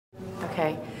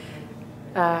Okay.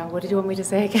 What did you want me to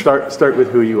say again? Start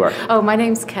with who you are. Oh, my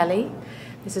name's Kelly.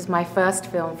 This is my first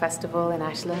film festival in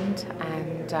Ashland,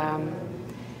 and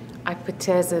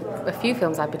there's a few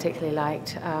films I particularly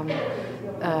liked.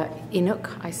 Inuk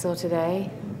I saw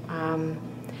today,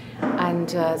 and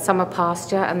Summer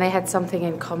Pasture, and they had something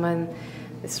in common,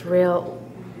 this real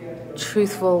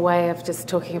truthful way of just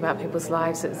talking about people's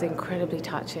lives that was incredibly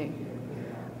touching.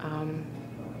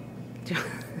 Do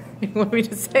you want me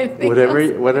to say anything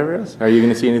Whatever else? Are you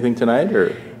going to see anything tonight,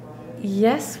 or?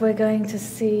 Yes, we're going to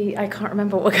see, I can't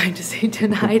remember what we're going to see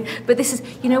tonight, but this is,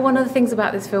 one of the things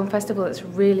about this film festival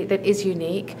that is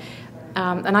unique,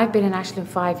 and I've been in Ashland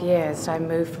 5 years, so I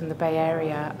moved from the Bay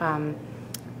Area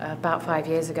about 5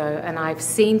 years ago, and I've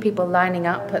seen people lining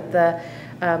up at the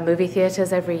movie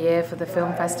theaters every year for the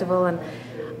film festival, and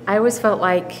I always felt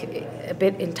like a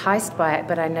bit enticed by it,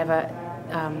 but I never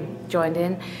joined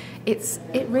in. It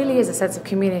really is a sense of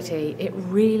community. It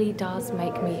really does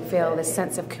make me feel this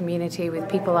sense of community with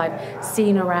people I've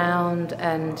seen around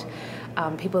and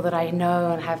people that I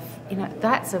know and have,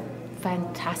 that's a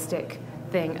fantastic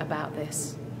thing about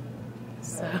this.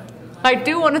 So I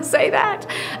do want to say that.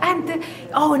 And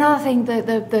another thing,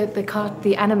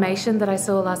 the animation that I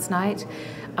saw last night,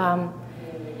 I'm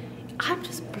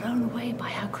just blown away by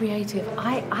how creative.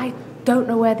 I don't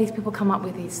know where these people come up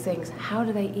with these things. How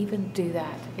do they even do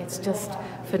that? It's just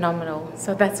phenomenal.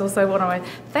 So that's also one of my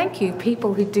thank you,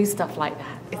 people who do stuff like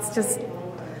that. It's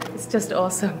just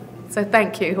awesome. So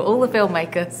thank you, all the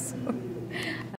filmmakers.